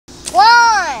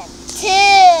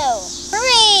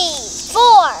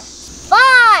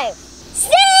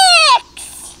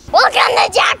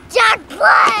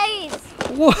JackJackPlays!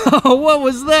 Whoa, what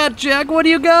was that, Jack? What do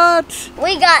you got?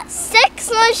 We got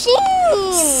 6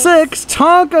 machines! 6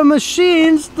 Tonka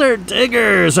machines? They're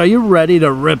diggers. Are you ready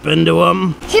to rip into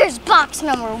them? Here's box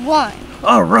number 1.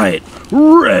 All right,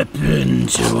 rip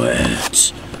into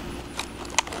it.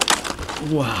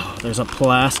 Wow, there's a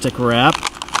plastic wrap.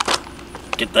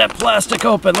 Get that plastic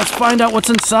open. Let's find out what's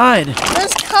inside.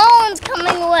 There's cones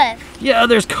coming with. Yeah,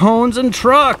 there's cones and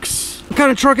trucks. What kind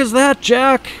of truck is that,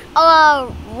 Jack? A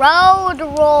road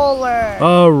roller.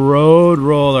 A road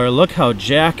roller. Look how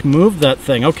Jack moved that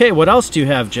thing. Okay, what else do you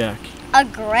have, Jack? A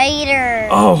grader.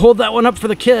 Oh, hold that one up for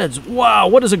the kids. Wow,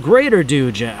 what does a grader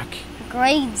do, Jack?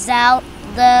 Grades out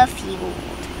the field.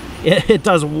 It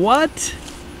does what?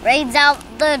 Grades out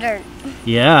the dirt.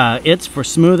 Yeah, it's for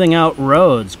smoothing out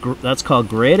roads. That's called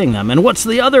grading them. And what's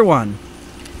the other one?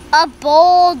 A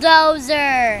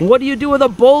bulldozer. What do you do with a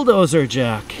bulldozer,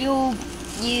 Jack? You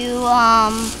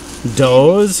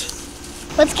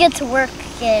Doze? Let's get to work,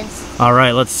 kids. All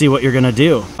right, let's see what you're gonna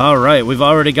do. All right, we've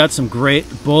already got some great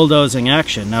bulldozing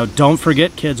action. Now, don't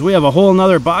forget, kids, we have a whole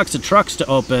nother box of trucks to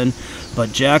open,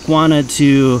 but Jack wanted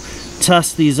to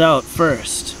test these out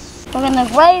first. We're gonna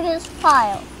grade this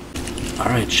pile. All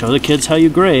right, show the kids how you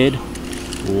grade.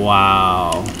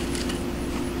 Wow.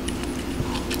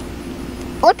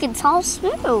 Look, it's all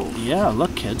smooth. Yeah,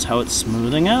 look, kids, how it's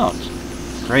smoothing out.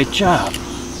 Great job.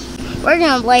 We're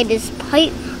gonna lay this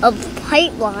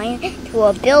pipeline to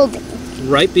a building.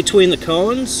 Right between the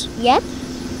cones? Yep.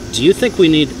 Do you think we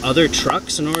need other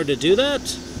trucks in order to do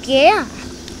that? Yeah.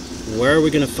 Where are we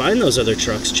gonna find those other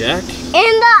trucks, Jack? In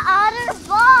the other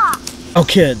box. Oh,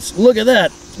 kids, look at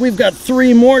that. We've got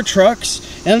 3 more trucks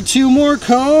and 2 more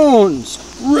cones.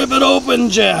 Rip it open,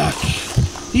 Jack.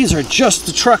 These are just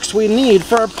the trucks we need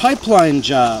for our pipeline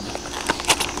job.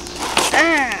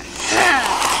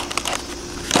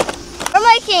 We're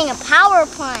making a power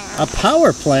plant. A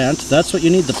power plant? That's what you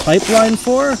need the pipeline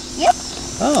for? Yep.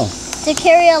 Oh. To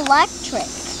carry electric.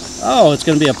 Oh, it's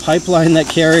going to be a pipeline that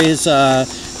carries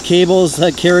cables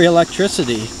that carry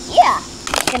electricity. Yeah.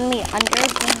 It's going to be underground.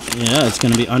 Yeah, it's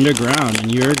going to be underground,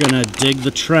 and you're going to dig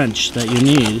the trench that you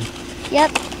need.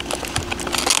 Yep.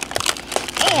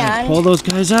 And pull those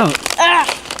guys out.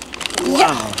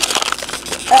 Wow.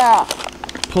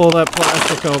 Pull that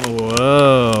plastic over.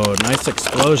 Whoa, nice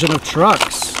explosion of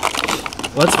trucks.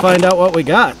 Let's find out what we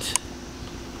got.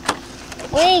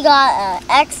 We got an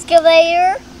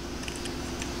excavator.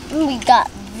 We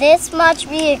got this much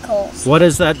vehicles. What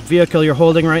is that vehicle you're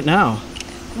holding right now?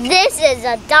 This is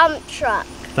a dump truck.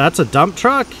 That's a dump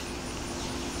truck?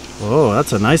 Oh,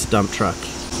 that's a nice dump truck.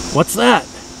 What's that?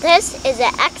 This is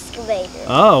an excavator.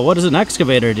 Oh, what does an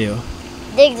excavator do?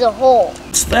 Digs a hole.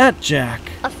 What's that, Jack?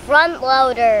 A front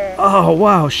loader. Oh,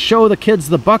 wow. Show the kids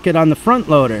the bucket on the front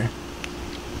loader.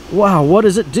 Wow, what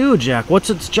does it do, Jack? What's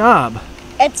its job?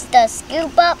 It's to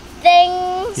scoop up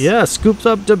things. Yeah, scoops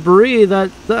up debris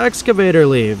that the excavator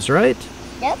leaves, right?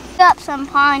 Yep. Got some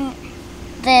on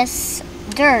this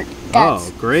dirt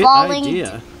that's great falling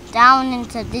idea. Down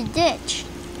into the ditch.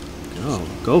 Oh,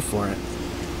 go for it.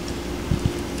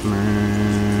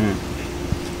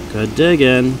 Good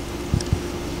digging.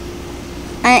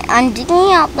 I'm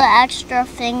digging out the extra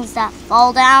things that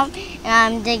fall down,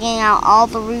 and I'm digging out all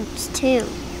the roots too.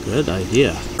 Good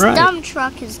idea. The Right. dump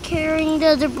truck is carrying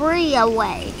the debris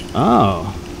away.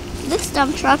 Oh. This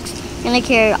dump truck's gonna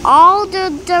carry all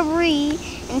the debris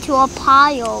into a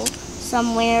pile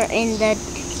somewhere in the,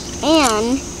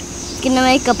 and it's gonna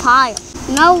make a pile.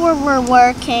 Now we're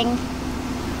working.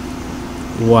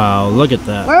 Wow, look at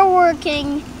that. We're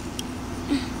working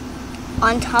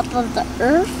on top of the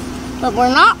earth, but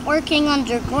we're not working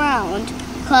underground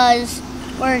because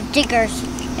we're diggers.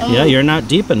 And Yeah, you're not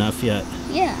deep enough yet.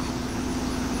 Yeah.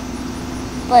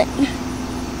 But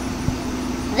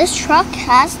this truck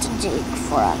has to dig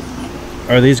for us.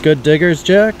 Are these good diggers,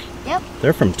 Jack? Yep.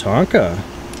 They're from Tonka.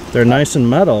 They're nice and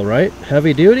metal, right?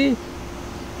 Heavy duty?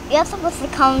 We have to put the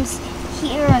cones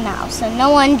here now so no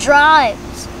one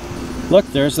drives. Look,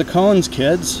 there's the cones,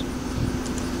 kids.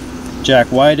 Jack,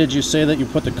 why did you say that you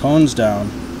put the cones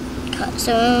down?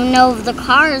 So no the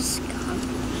cars come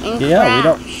and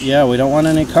crash. We don't want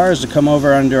any cars to come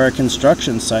over under our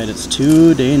construction site. It's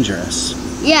too dangerous.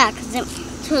 Yeah,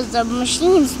 because the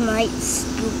machines might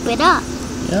scoop it up.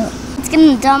 Yeah. It's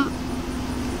gonna dump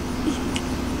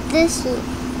this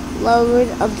load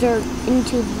of dirt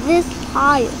into this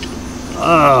pile.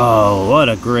 Oh, what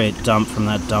a great dump from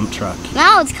that dump truck.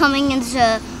 Now it's coming into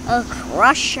a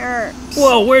crusher.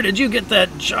 Whoa, where did you get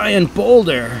that giant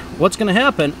boulder? What's gonna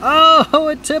happen? Oh,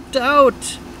 it tipped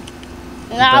out.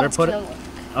 Now better it's put gonna it- work.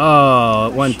 Oh,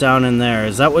 it went down in there.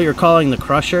 Is that what you're calling the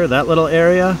crusher? That little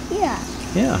area? Yeah.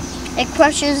 Yeah. It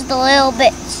crushes the little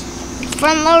bits. The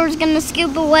front loader's gonna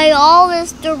scoop away all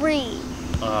this debris.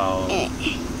 Oh.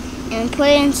 And put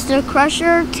it into the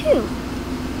crusher too.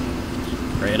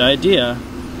 Great idea.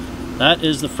 That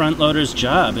is the front loader's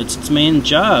job. It's its main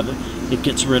job. It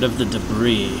gets rid of the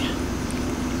debris.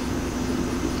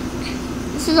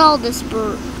 This is all this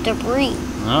debris.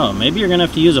 Oh, maybe you're gonna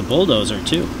have to use a bulldozer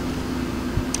too.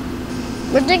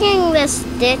 We're digging this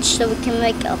ditch so we can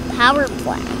make a power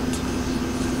plant.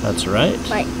 That's right.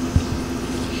 Right.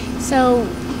 So,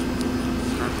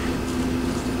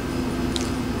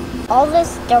 all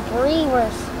this debris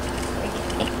was...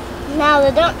 Now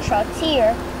the dump truck's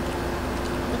here.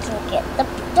 We can get the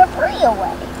debris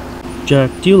away.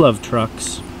 Jack, do you love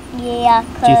trucks? Yeah,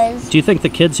 cause... Do you think the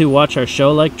kids who watch our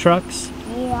show like trucks?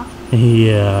 Yeah.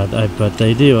 Yeah, I bet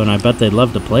they do, and I bet they'd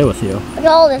love to play with you. Look at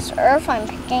all this earth I'm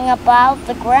picking up out of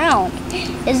the ground.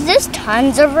 Is this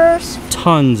tons of earth?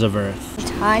 Tons of earth.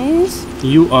 Tons?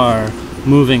 You are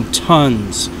moving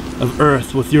tons of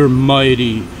earth with your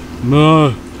mighty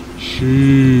machines.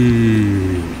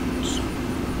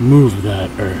 Move that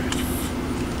earth.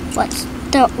 What's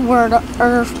the word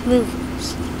earth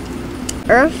moves?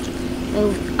 Earth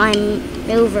move. I'm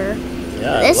mover.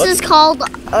 Yeah, This is called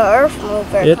earth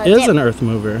mover. It is an earth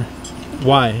mover.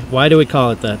 Why? Why do we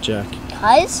call it that, Jack?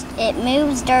 Because it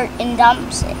moves dirt and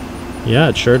dumps it. Yeah,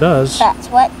 it sure does. That's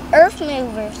what earth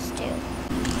movers do.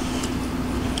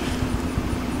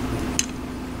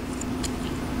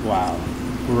 Wow.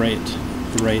 Great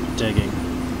digging.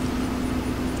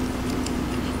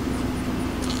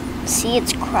 See,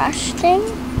 it's crushing.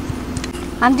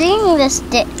 I'm digging this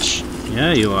ditch.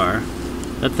 Yeah, you are.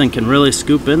 That thing can really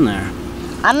scoop in there.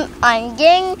 I'm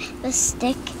getting the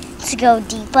stick to go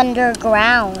deep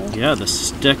underground. Yeah, the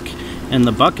stick and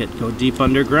the bucket go deep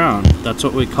underground. That's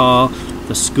what we call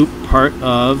the scoop part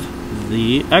of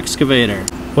the excavator.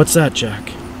 What's that,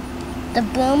 Jack? The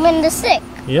boom and the stick.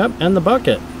 Yep, and the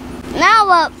bucket. Now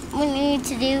what we need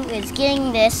to do is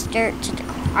getting this dirt to the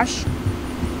crusher.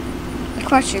 The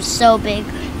crusher's so big,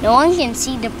 no one can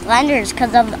see the blenders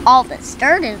because of all this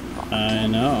dirt is. I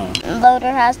know. The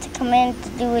loader has to come in to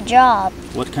do a job.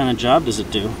 What kind of job does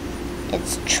it do?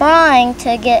 It's trying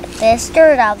to get this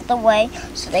dirt out of the way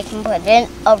so they can put it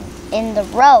in the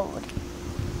road.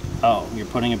 Oh, you're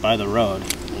putting it by the road.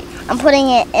 I'm putting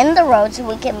it in the road so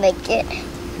we can make it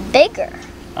bigger.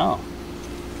 Oh.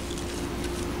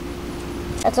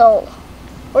 That's all.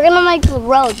 We're gonna make the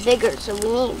road bigger, so we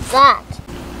need that.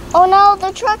 Oh no,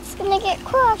 the truck's gonna get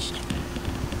crushed.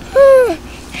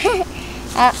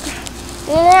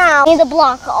 Now, we need to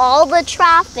block all the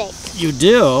traffic. You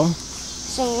do?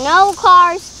 So no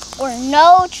cars or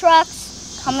no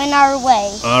trucks coming our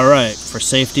way. All right, for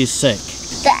safety's sake.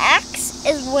 The X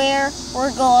is where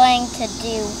we're going to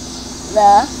do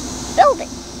the building.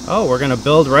 Oh, we're gonna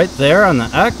build right there on the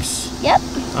X? Yep.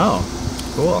 Oh,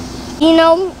 cool. You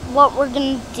know what we're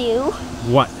gonna do?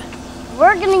 What?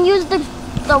 We're gonna use the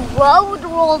road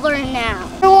roller now.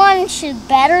 Everyone should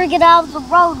better get out of the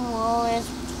road roller's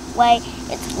way.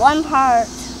 It's one part.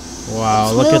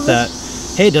 Wow, look at that.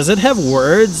 Hey, does it have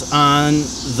words on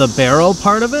the barrel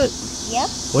part of it? Yep.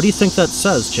 What do you think that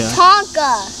says, Jack?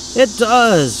 Tonka. It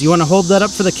does. You want to hold that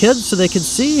up for the kids so they can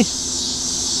see?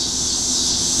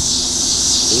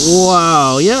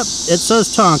 Wow, yep, it says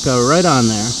Tonka right on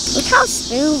there. Look how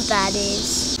smooth that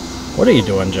is. What are you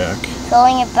doing, Jack?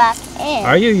 Filling it back in.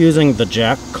 Are you using the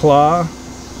jack claw?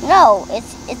 No,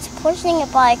 it's pushing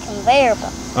it by a conveyor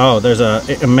belt. Oh, there's a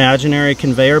imaginary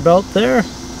conveyor belt there?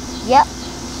 Yep.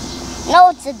 No,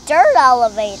 it's a dirt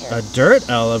elevator. A dirt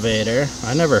elevator?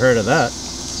 I never heard of that.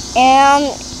 And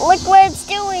look what it's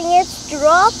doing. It's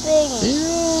dropping.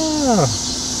 Yeah.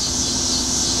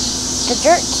 The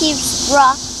dirt keeps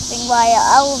dropping by an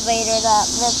elevator that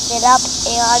lifts it up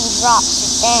and drops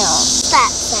it down. What's that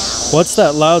sound? What's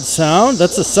that loud sound?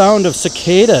 That's the sound of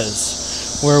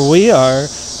cicadas. Where we are,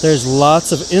 there's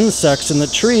lots of insects in the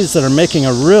trees that are making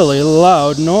a really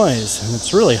loud noise. And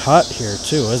it's really hot here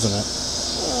too, isn't it?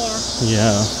 Yeah.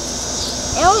 Yeah.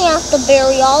 Now we have to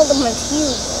bury all the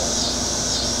material.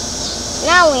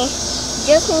 Now we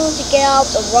just need to get out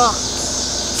the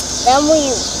rocks. Then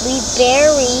we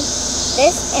bury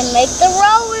this and make the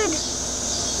road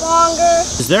longer.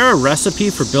 Is there a recipe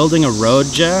for building a road,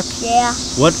 Jack? Yeah.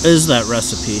 What is that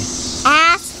recipe?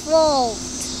 Asphalt.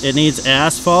 It needs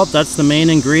asphalt? That's the main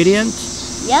ingredient?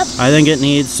 Yep. I think it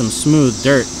needs some smooth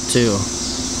dirt, too.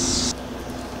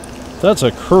 That's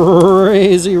a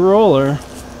crazy roller.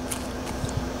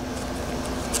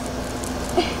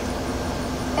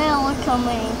 And look how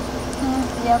many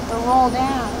We have to roll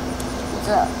down. It's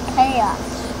a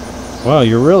chaos. Wow,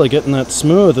 you're really getting that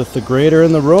smooth with the grader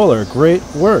and the roller. Great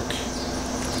work.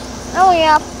 Now we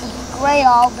have to grade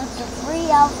all the debris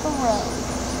out the road.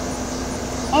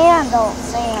 And all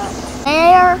sand.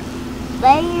 There.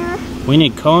 We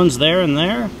need cones there and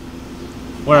there?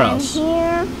 Where else?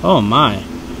 Here. Oh my.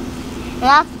 And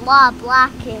that's a lot of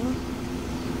blocking.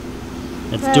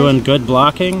 It's doing good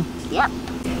blocking? Yep.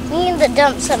 We need to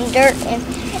dump some dirt in.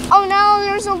 Oh no,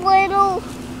 there's a little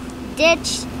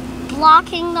ditch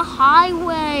blocking the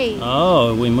highway.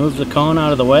 Oh, we moved the cone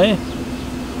out of the way?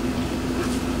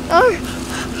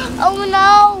 Oh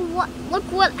no, look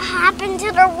what happened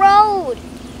to the road.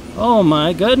 Oh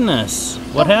my goodness.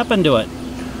 What happened to it?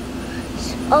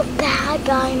 A bad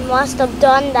guy must have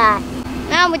done that.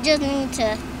 Now we just need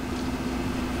to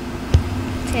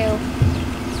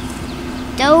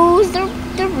doze the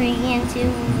debris into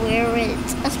where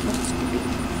it's supposed to be.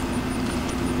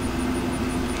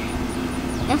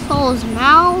 This hole is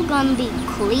now gonna be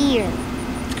clear.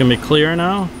 It's gonna be clear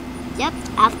now? Yep,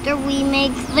 after we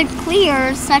make the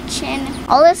clear section,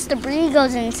 all this debris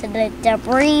goes into the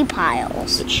debris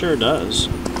piles. It sure does.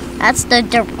 That's the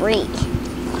debris.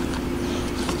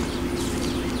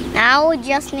 Now we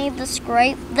just need to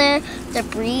scrape the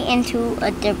debris into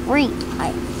a debris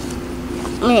pipe.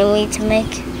 We need to make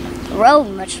the road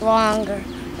much longer.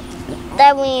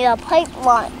 Then we need a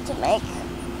pipeline to make.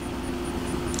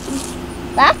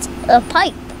 That's a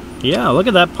pipe. Yeah, look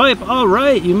at that pipe. All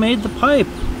right, you made the pipe.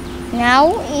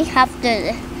 Now we have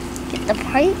to get the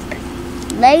pipe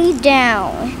laid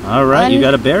down. All right, you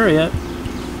got to bury it.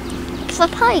 It's a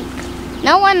pipe.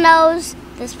 No one knows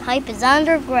this pipe is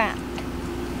underground.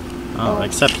 Oh,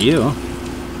 except you.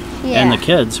 Yeah. And the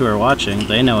kids who are watching,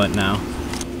 they know it now.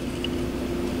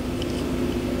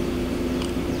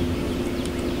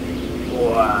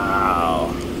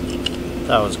 Wow.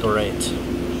 That was great.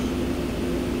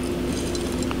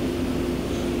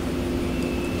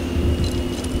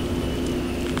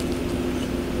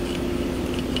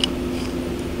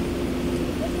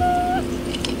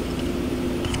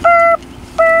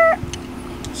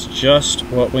 It's just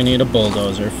what we need a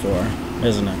bulldozer for,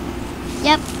 isn't it?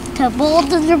 Yep, to pull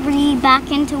the debris back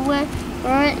into where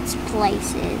its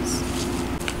place is.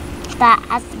 That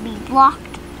has to be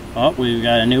blocked. Oh, we've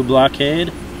got a new blockade.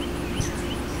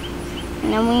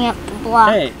 And then we have to block.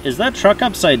 Hey, is that truck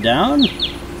upside down?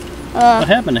 What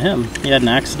happened to him? He had an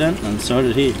accident, and so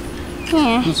did he.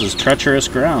 Yeah. This is treacherous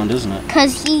ground, isn't it?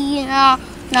 Because he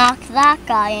knocked that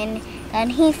guy in,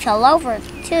 and he fell over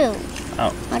too.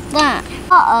 Oh. Like that.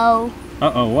 Uh-oh.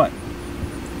 Uh-oh, what?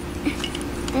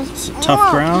 It's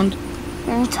tough ground?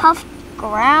 And tough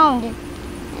ground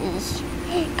is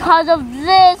because of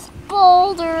this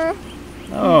boulder.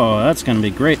 Oh, that's going to be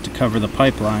great to cover the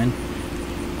pipeline.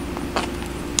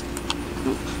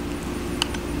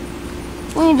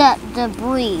 We need that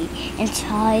debris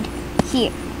inside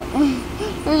here.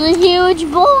 There's a huge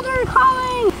boulder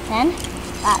coming. Then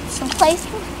that's the place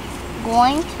we're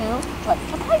going to put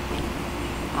the pipe in.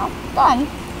 Now done.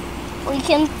 We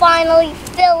can finally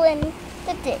fill in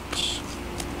the ditch.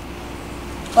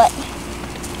 But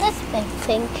this big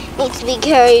thing needs to be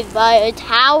carried by a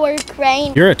tower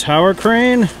crane. You're a tower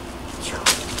crane?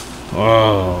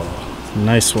 Whoa,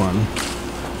 nice one.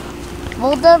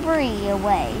 Pull debris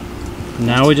away.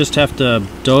 Now we just have to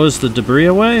doze the debris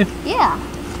away? Yeah.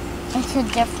 Into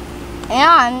different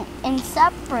and in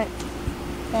separate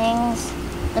things.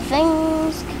 The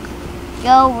things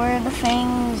go where the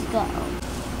things go.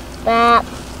 That.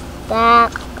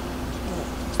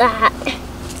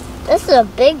 This is a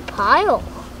big pile.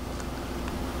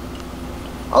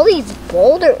 All these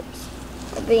boulders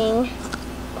are being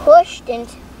pushed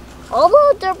into. All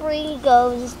the debris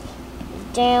goes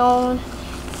down.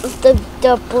 If the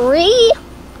debris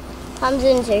comes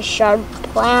into sharp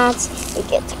plants, it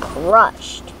gets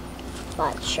crushed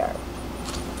by the sharp.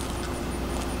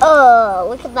 Oh,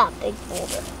 look at that big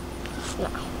boulder.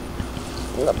 Now,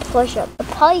 I'm gonna push up the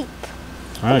pipe.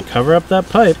 All right, cover up that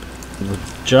pipe. The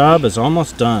job is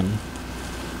almost done.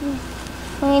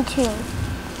 We need to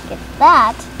get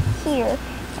that here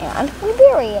and we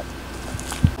bury it.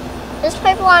 This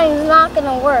pipeline is not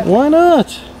gonna work. Why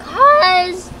not?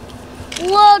 Because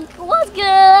look what's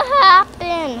gonna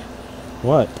happen.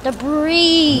 What?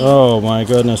 Debris. Oh my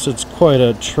goodness, it's quite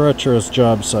a treacherous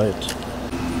job site.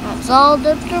 That's all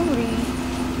the debris.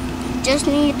 Just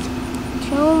need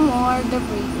 2 more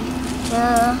debris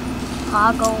to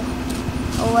toggle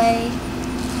away.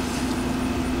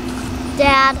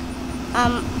 Dad,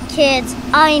 kids,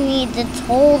 I need to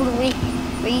totally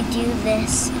redo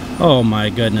this Oh my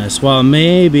goodness. Well,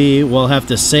 maybe we'll have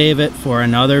to save it for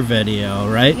another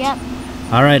video, right? Yep.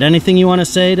 All right, anything you want to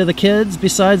say to the kids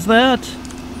besides that?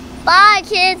 Bye,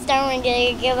 kids. Don't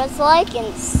forget to give us a like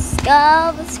and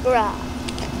subscribe.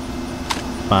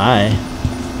 Bye.